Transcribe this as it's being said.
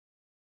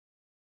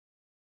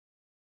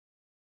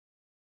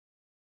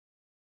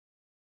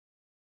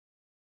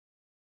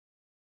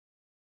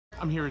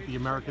I'm here at the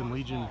American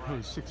Legion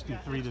Post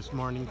 63 this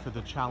morning for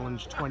the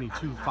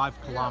Challenge22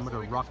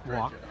 5-kilometer Ruck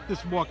walk.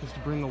 This walk is to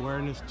bring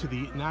awareness to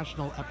the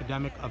national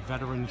epidemic of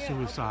veteran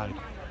suicide.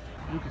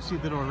 You can see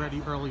that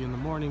already early in the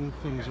morning,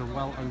 things are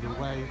well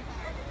underway.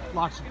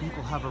 Lots of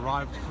people have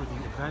arrived for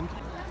the event.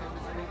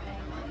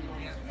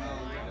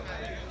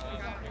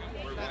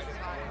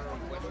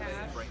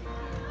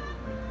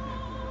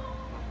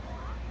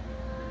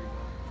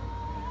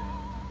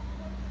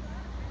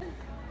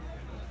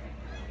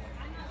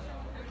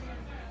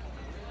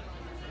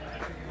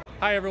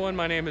 Hi everyone,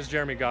 my name is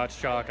Jeremy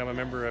Gottschalk. I'm a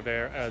member of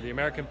the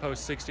American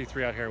Post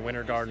 63 out here in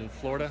Winter Garden,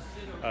 Florida.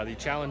 The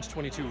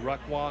Challenge22 Ruck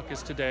Walk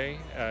is today.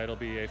 It'll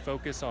be a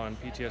focus on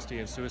PTSD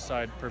and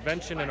suicide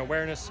prevention and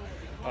awareness.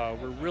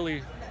 We're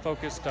really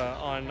focused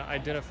on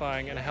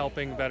identifying and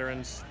helping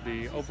veterans.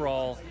 The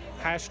overall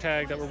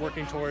hashtag that we're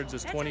working towards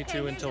is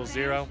 22 until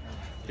 0.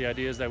 The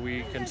idea is that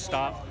we can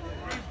stop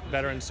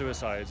veteran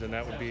suicides, and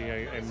that would be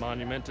a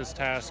monumentous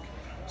task.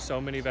 So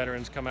many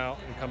veterans come out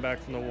and come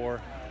back from the war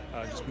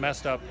just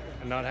messed up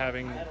and not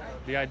having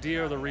the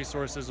idea or the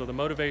resources or the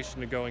motivation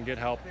to go and get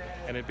help,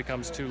 and it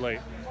becomes too late.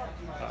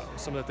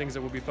 Some of the things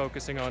that we'll be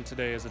focusing on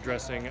today is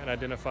addressing and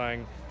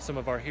identifying some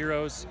of our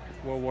heroes,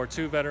 World War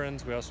II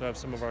veterans. We also have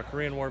some of our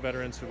Korean War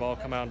veterans who've all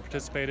come out and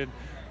participated.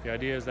 The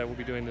idea is that we'll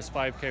be doing this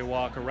 5K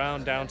walk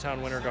around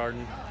downtown Winter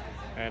Garden,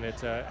 and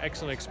it's an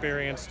excellent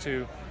experience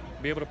to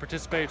be able to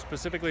participate.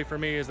 Specifically for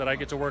me is that I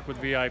get to work with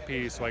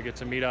VIPs, so I get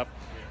to meet up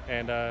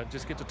and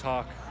just get to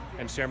talk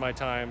and share my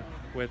time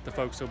with the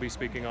folks who'll be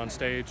speaking on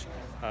stage,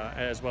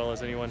 as well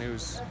as anyone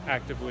who's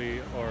actively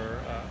or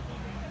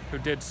who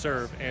did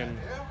serve in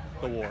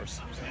the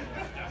wars.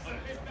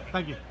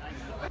 Thank you.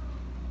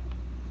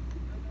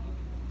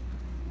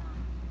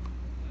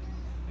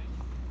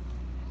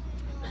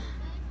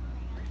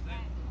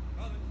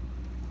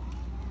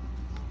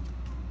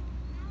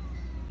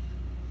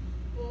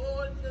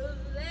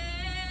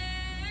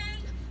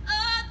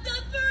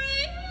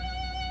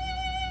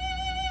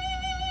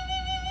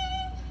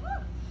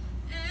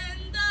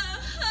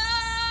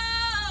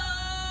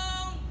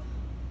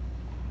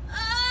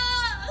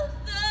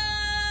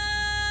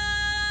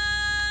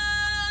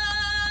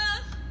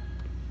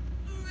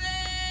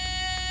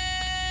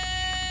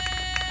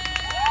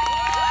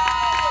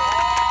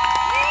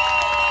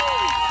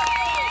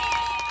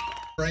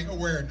 Bring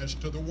awareness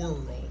to the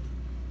world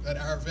that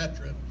our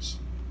veterans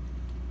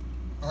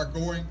are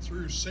going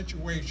through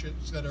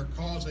situations that are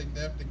causing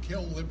them to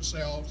kill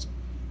themselves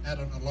at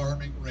an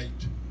alarming rate.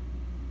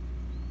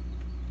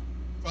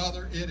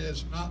 Father, it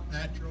is not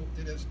natural,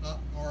 it is not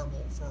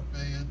normal for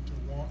man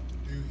to want to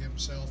do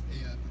himself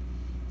in.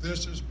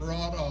 This is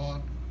brought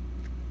on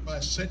by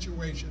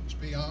situations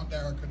beyond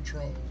our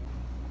control.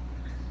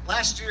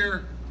 Last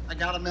year, I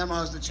got a memo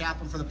as the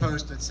chaplain for the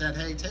Post that said,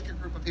 hey, take a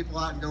group of people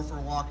out and go for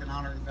a walk in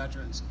honoring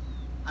veterans.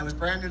 I was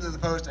brand new to the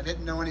Post, I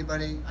didn't know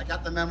anybody. I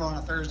got the memo on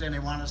a Thursday and they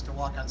wanted us to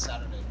walk on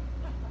Saturday.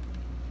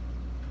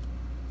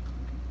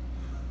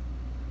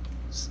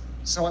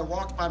 So I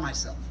walked by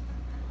myself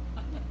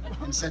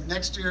and said,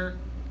 next year,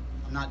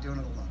 I'm not doing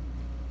it alone.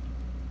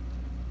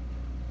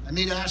 I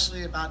meet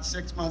Ashley about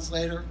 6 months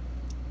later,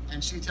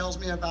 and she tells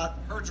me about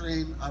her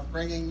dream of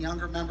bringing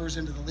younger members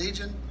into the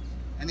Legion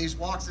and these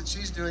walks that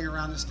she's doing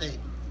around the state.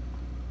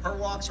 Her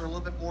walks are a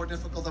little bit more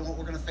difficult than what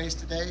we're going to face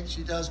today.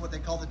 She does what they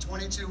call the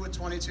 22 with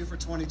 22 for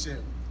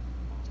 22.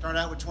 Start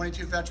out with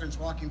 22 veterans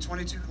walking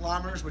 22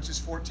 kilometers, which is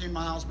 14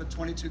 miles with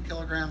 22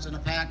 kilograms in a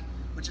pack,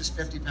 which is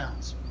 50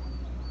 pounds.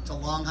 It's a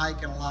long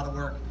hike and a lot of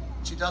work.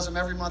 She does them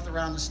every month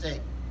around the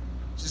state.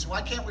 She says,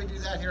 why can't we do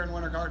that here in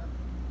Winter Garden?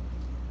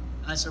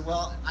 And I said,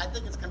 well, I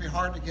think it's going to be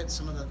hard to get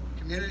some of the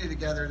community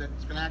together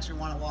that's going to actually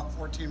want to walk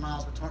 14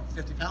 miles with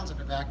 50 pounds in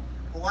their back.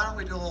 Well, why don't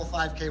we do a little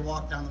 5K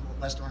walk down the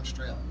West Orange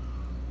Trail?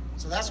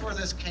 So that's where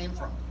this came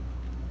from.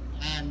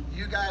 And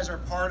you guys are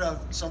part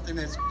of something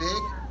that's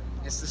big.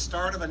 It's the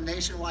start of a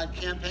nationwide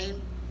campaign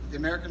the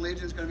American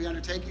Legion is going to be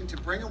undertaking to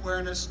bring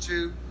awareness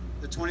to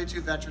the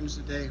 22 veterans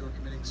today who are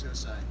committing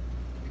suicide.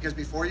 Because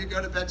before you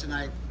go to bed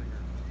tonight,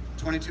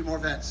 22 more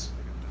vets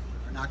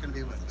are not going to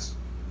be with us.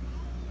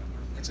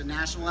 It's a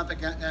national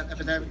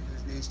epidemic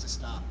that needs to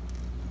stop.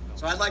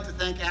 So I'd like to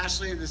thank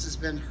Ashley. This has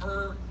been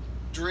her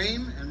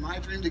dream and my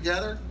dream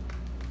together.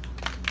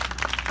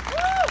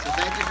 So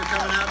thank you for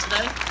coming out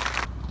today.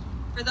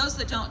 For those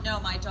that don't know,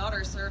 my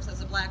daughter serves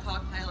as a Black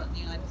Hawk pilot in the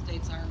United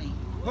States Army.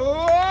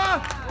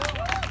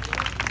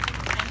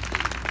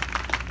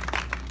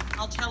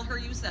 I'll tell her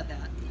you said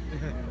that.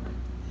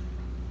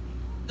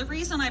 The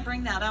reason I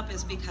bring that up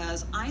is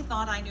because I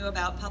thought I knew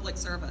about public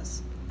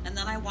service, and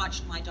then I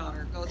watched my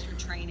daughter go through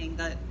training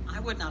that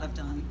I would not have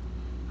done.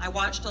 I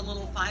watched a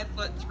little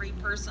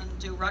 5'3" person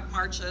do ruck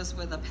marches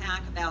with a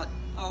pack about,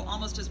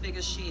 almost as big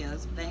as she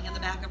is, banging the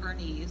back of her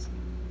knees,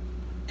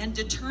 and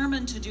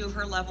determined to do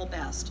her level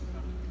best.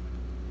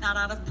 Not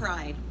out of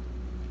pride,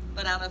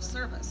 but out of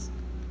service,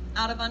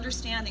 out of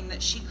understanding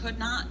that she could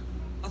not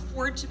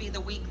afford to be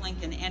the weak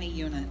link in any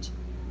unit,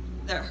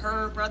 that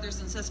her brothers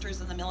and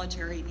sisters in the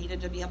military needed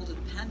to be able to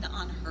depend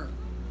on her.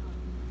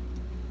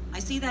 I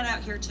see that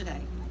out here today.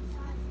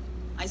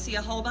 I see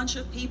a whole bunch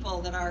of people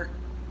that are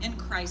in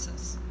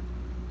crisis,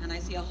 and I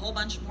see a whole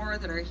bunch more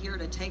that are here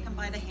to take them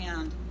by the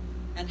hand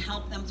and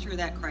help them through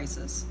that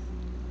crisis.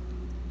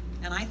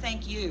 And I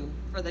thank you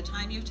for the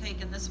time you've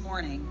taken this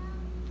morning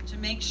to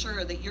make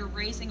sure that you're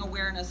raising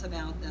awareness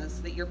about this,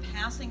 that you're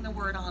passing the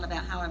word on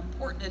about how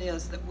important it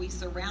is that we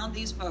surround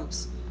these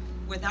folks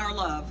with our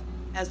love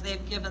as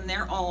they've given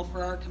their all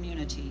for our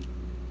community.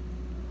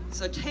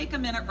 So take a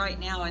minute right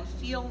now and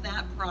feel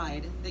that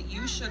pride that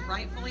you should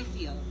rightfully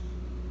feel,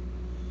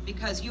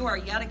 because you are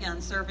yet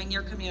again serving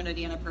your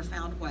community in a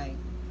profound way.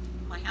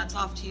 My hat's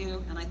off to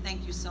you, and I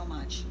thank you so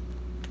much.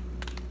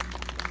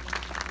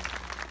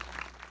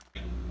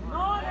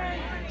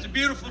 It's a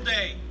beautiful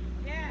day.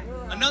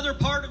 Another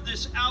part of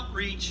this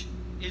outreach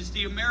is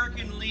the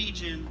American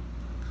Legion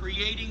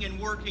creating and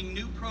working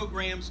new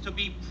programs to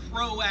be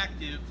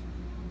proactive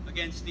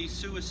against these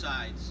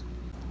suicides.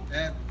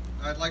 And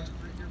I'd like to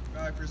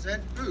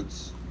present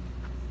Boots.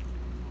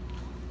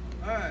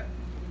 All right.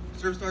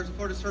 Service Dogs of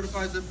Florida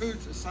certifies that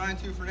Boots, assigned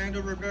to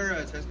Fernando Rivera,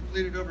 has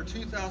completed over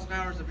 2,000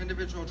 hours of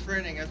individual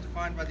training as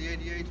defined by the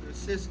ADA to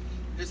assist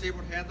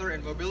disabled handler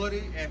in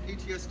mobility and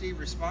PTSD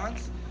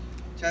response.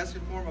 Tasks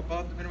conform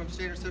above the minimum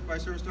standards set by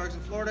Service Dogs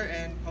in Florida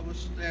and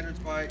published standards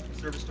by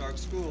Service Dog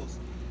schools.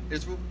 It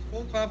is with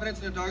full confidence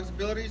in the dog's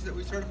abilities that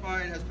we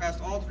certify it has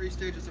passed all 3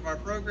 stages of our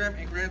program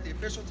and grant the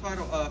official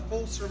title of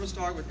Full Service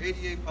Dog with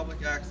ADA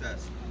Public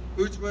Access.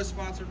 Boots was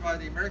sponsored by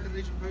the American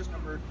Legion Post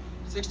number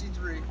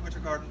 63, Winter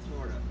Garden,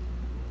 Florida.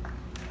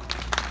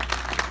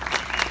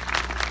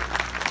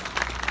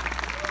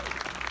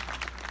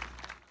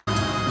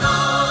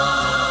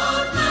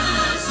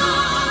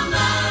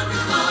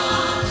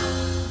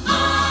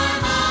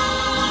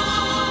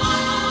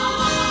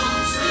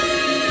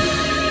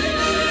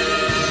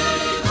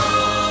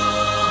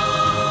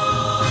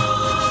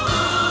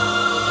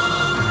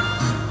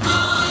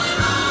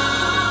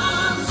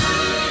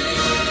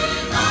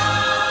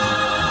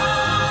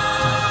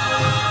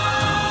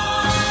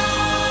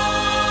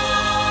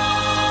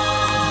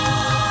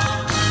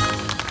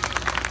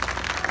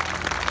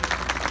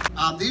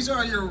 These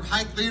are your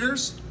hike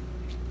leaders.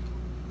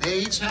 They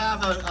each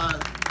have a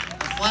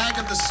flag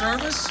of the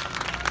service.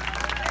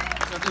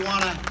 So if you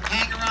want to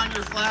hang around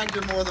your flag,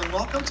 you're more than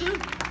welcome to.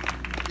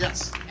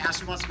 Yes,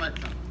 Ashley wants the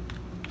microphone.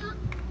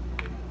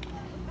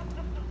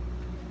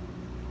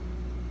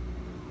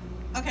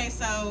 Okay,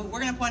 so we're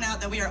going to point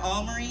out that we are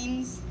all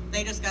Marines.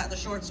 They just got the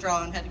short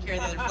straw and had to carry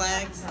the other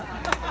flags. So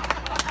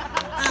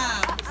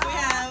we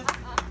have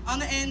on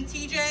the end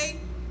TJ,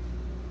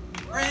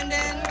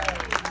 Brendan,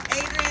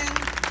 Adrian,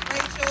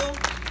 Rachel,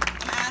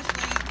 and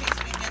Ashley, in case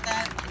we didn't get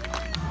that.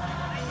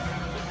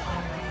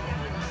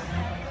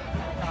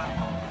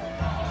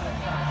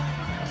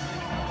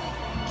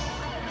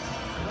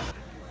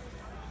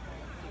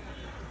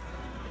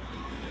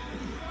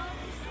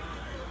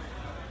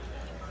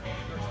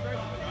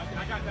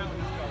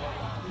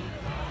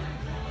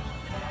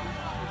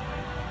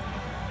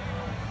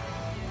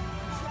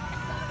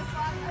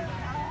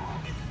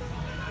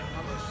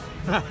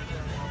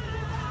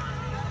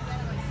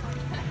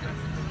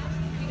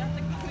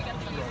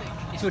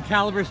 So the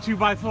caliber's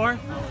 2x4?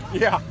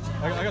 Yeah,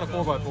 I got a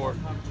 4x4.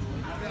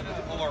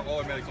 All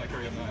our medics like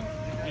carry a 9.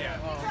 Yeah.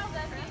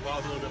 Well, I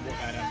was a little bit more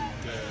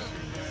badass than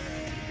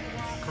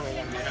Colonel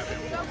wanted me to have it.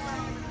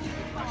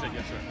 I said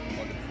yes, sir.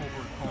 Like a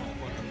full-bird Colonel.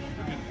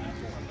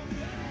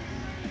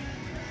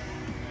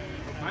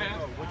 I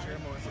am. What's your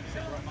MO?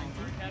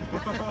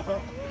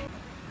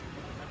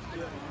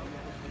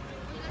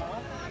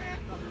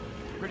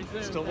 Pretty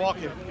soon. Still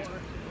walking.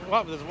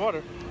 Wow, there's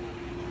water.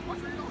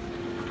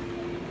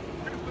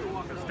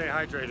 Stay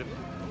hydrated.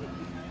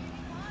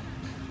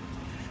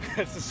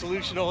 That's the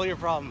solution to all your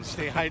problems.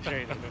 Stay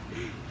hydrated.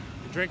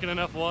 You're drinking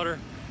enough water.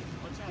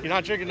 You're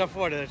not drinking enough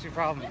water, that's your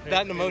problem.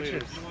 That and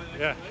emotions.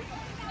 Yeah.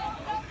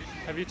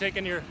 Have you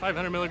taken your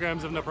 500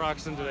 milligrams of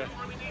naproxen today?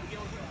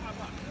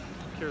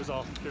 Cures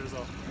all. Cures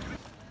all.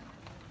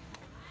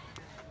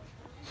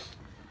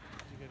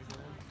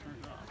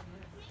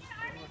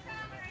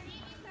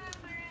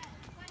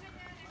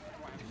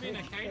 You mean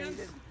a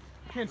cadence?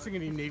 Can't sing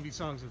any Navy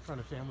songs in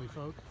front of family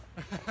folk.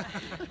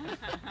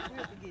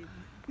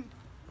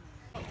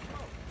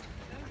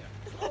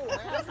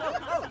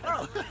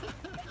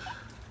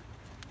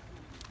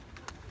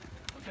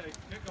 Okay,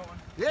 get going.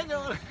 Get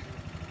going.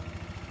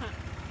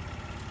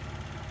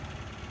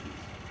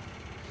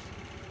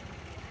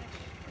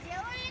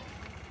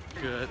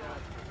 Good.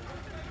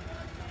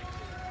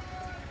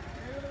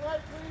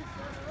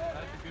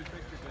 That's a good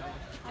picture, buddy.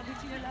 How are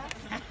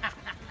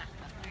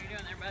you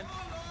doing there, bud?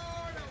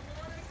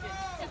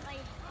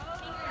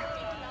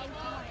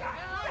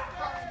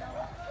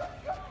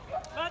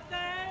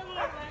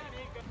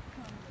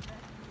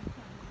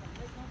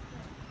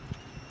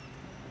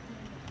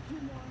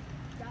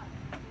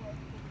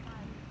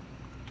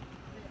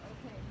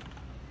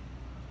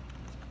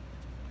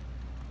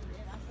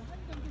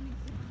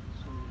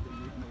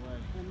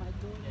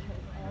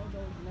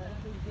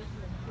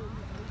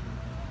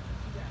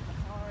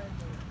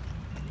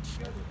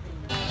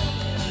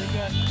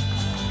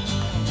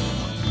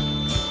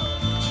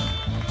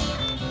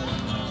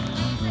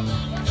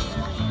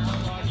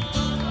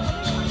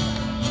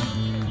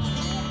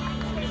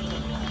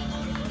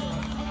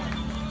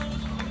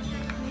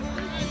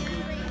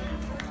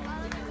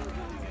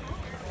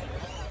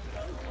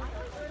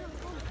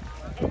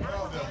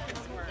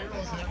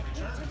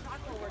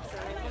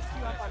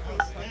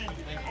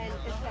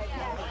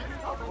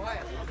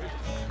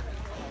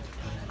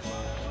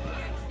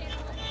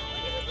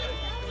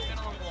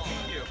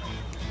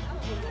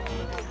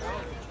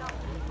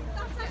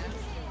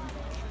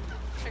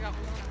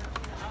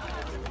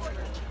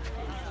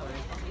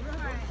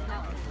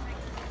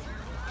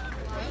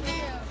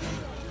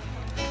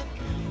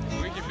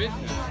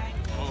 business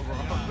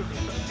overall.